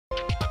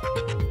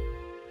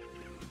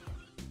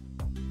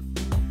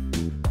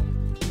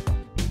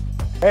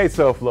Hey,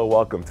 SoFlo,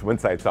 welcome to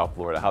Inside South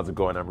Florida. How's it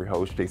going? I'm your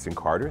host, Jason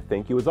Carter.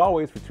 Thank you, as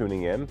always, for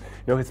tuning in.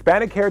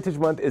 Hispanic Heritage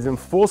Month is in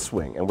full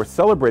swing, and we're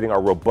celebrating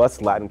our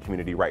robust Latin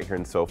community right here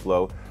in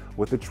SoFlo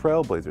with a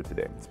trailblazer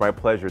today. It's my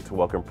pleasure to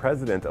welcome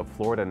President of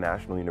Florida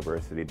National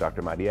University,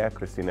 Dr. Maria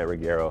Cristina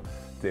Ruggiero,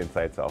 to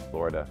Inside South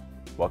Florida.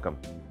 Welcome.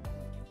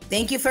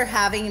 Thank you for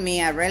having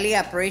me. I really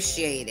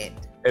appreciate it.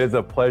 It is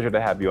a pleasure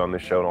to have you on the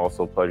show, and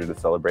also a pleasure to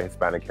celebrate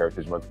Hispanic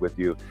Heritage Month with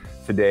you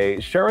today.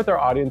 Share with our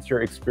audience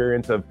your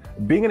experience of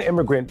being an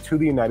immigrant to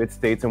the United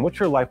States and what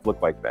your life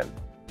looked like then.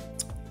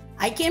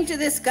 I came to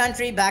this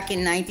country back in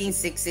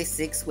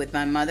 1966 with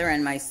my mother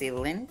and my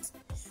siblings.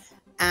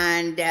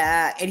 And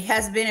it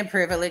has been a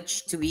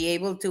privilege to be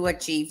able to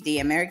achieve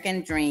the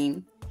American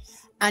dream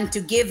and to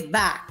give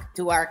back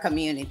to our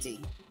community.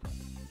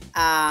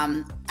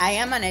 I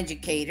am an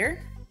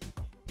educator.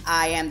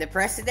 I am the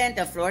president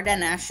of Florida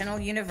National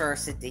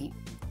University.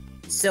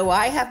 So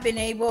I have been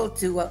able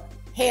to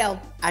help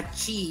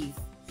achieve,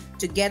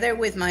 together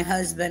with my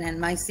husband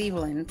and my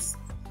siblings,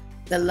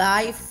 the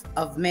life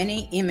of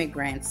many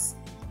immigrants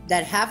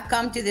that have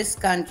come to this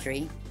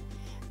country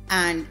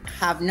and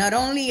have not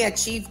only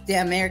achieved the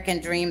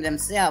American dream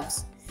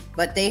themselves,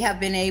 but they have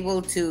been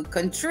able to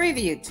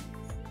contribute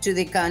to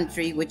the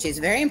country, which is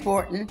very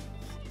important,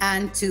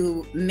 and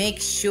to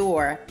make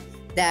sure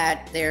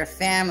that their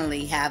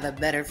family have a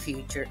better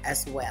future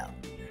as well.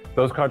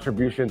 Those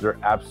contributions are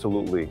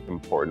absolutely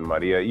important,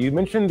 Maria. You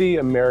mentioned the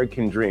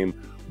American dream.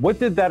 What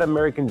did that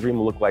American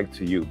dream look like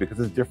to you? Because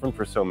it's different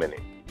for so many.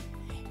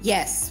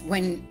 Yes,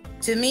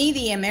 to me,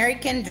 the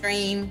American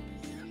dream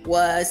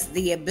was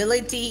the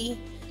ability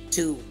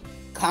to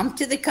come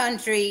to the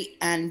country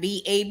and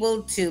be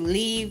able to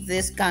leave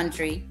this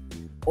country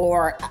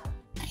or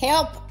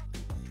help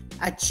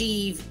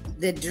achieve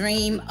the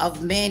dream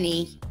of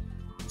many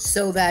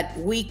so that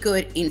we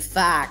could, in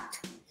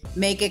fact,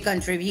 make a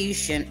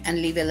contribution and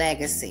leave a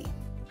legacy.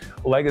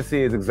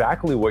 Legacy is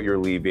exactly what you're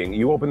leaving.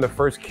 You opened the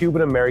first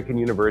Cuban-American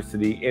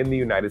university in the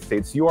United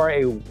States. You are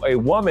a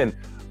woman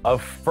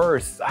of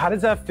firsts. How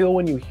does that feel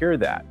when you hear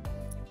that?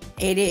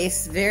 It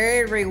is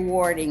very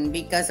rewarding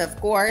because, of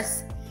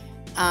course,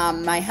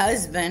 my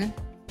husband,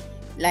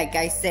 like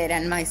I said,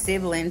 and my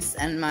siblings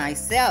and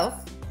myself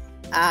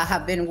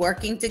have been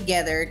working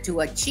together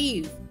to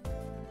achieve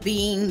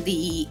being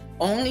the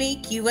only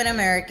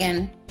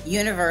Cuban-American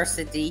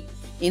university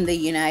in the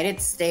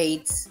United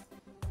States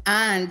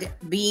and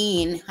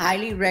being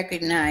highly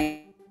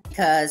recognized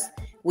because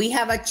we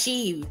have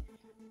achieved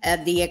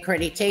the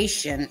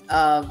accreditation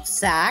of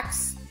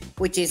SACS,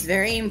 which is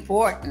very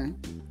important.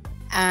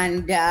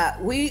 And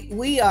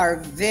we are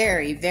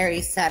very,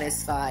 very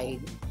satisfied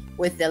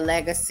with the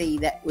legacy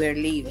that we're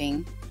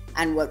leaving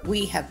and what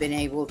we have been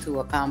able to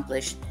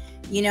accomplish.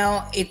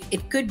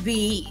 It could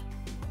be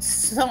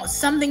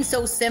something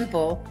so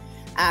simple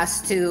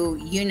as to,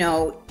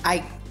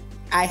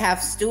 I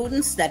have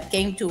students that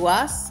came to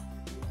us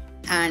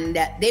and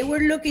they were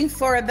looking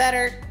for a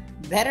better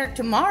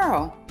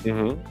tomorrow.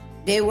 Mm-hmm.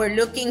 They were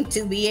looking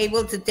to be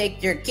able to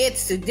take their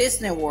kids to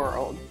Disney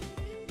World.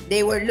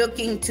 They were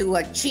looking to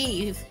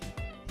achieve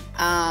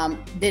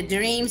the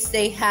dreams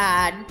they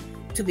had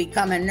to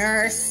become a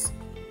nurse,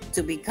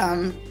 to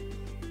become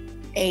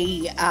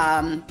a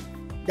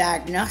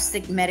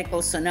diagnostic medical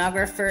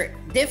sonographer,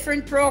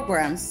 different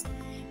programs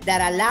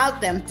that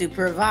allowed them to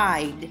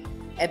provide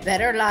a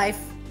better life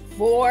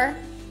for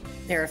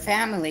their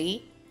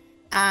family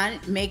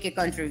and make a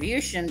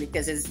contribution,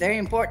 because it's very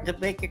important to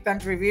make a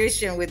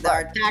contribution with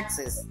our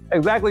taxes.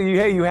 Exactly.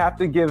 You have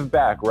to give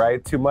back,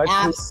 right? Too much.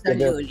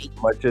 Absolutely.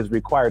 Too much is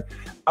required.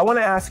 I want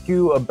to ask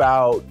you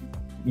about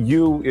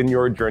you in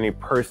your journey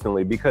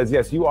personally, because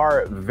yes, you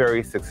are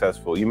very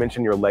successful. You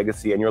mentioned your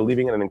legacy, and you're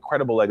leaving an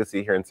incredible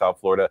legacy here in South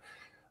Florida.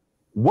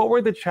 What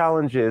were the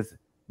challenges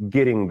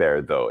getting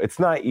there, though? It's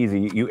not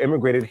easy. You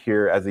immigrated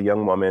here as a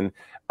young woman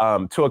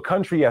to a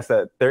country, yes,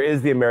 that there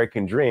is the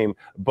American dream,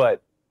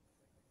 but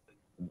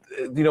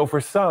for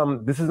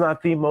some, this is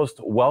not the most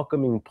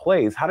welcoming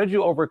place. How did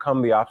you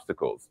overcome the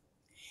obstacles?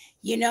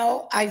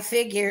 I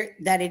figure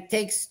that it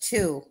takes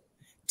two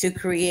to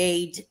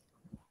create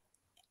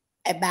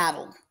a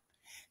battle.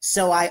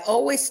 So I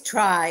always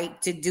try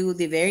to do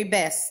the very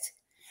best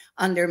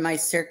under my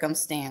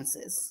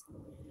circumstances.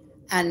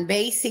 And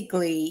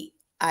basically,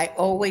 I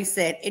always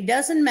said, it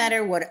doesn't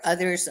matter what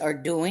others are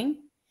doing.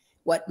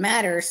 What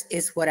matters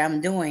is what I'm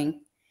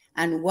doing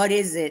and what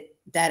is it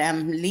that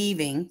I'm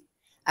leaving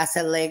as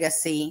a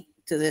legacy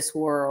to this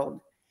world.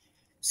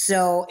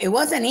 So it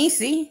wasn't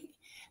easy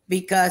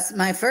because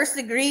my first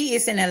degree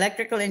is in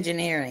electrical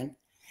engineering.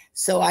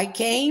 So I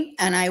came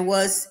and I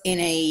was in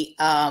a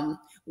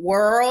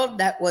world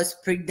that was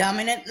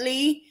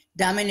predominantly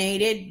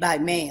dominated by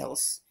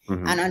males.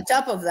 Mm-hmm. And on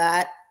top of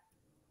that,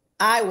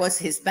 I was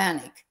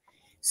Hispanic.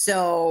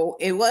 So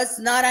it was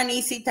not an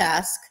easy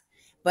task,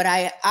 but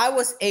I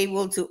was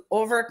able to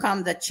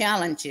overcome the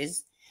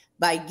challenges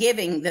by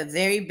giving the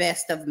very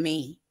best of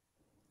me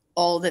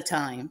all the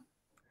time.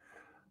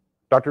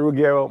 Dr.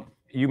 Ruggiero,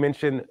 you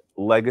mentioned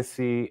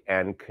legacy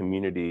and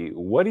community.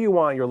 What do you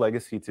want your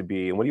legacy to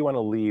be, and what do you want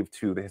to leave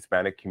to the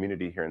Hispanic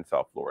community here in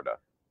South Florida?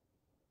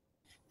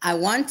 I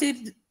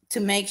wanted to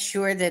make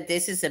sure that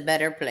this is a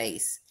better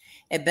place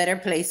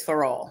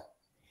for all,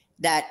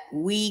 that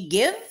we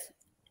give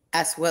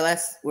as well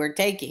as we're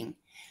taking.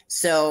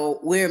 So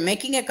we're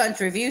making a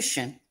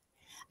contribution,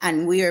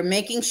 and we are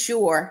making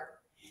sure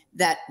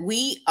that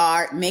we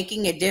are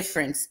making a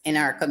difference in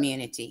our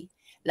community.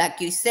 Like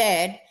you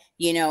said,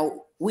 you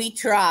know, we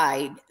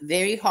tried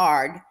very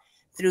hard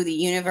through the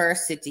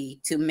university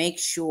to make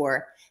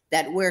sure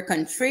that we're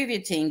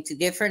contributing to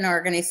different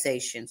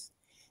organizations,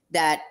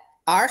 that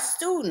our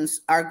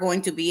students are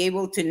going to be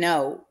able to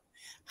know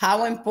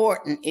how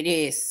important it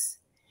is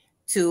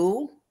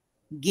to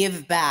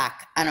give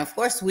back. And of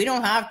course, we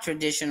don't have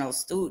traditional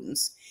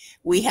students.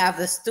 We have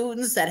the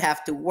students that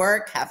have to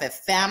work, have a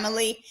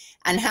family,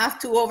 and have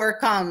to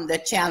overcome the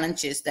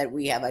challenges that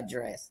we have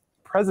addressed.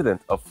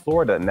 President of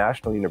Florida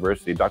National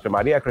University, Dr.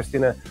 Maria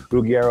Cristina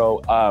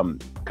Ruggiero,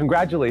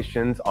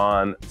 congratulations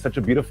on such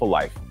a beautiful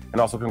life, and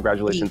also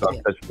congratulations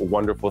on such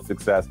wonderful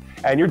success.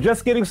 And you're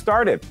just getting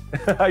started.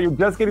 You're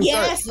just getting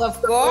started. Yes,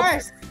 of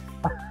course.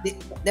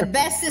 The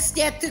best is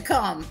yet to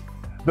come.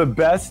 The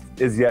best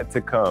is yet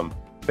to come.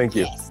 Thank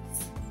you. Yes.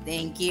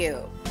 Thank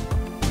you.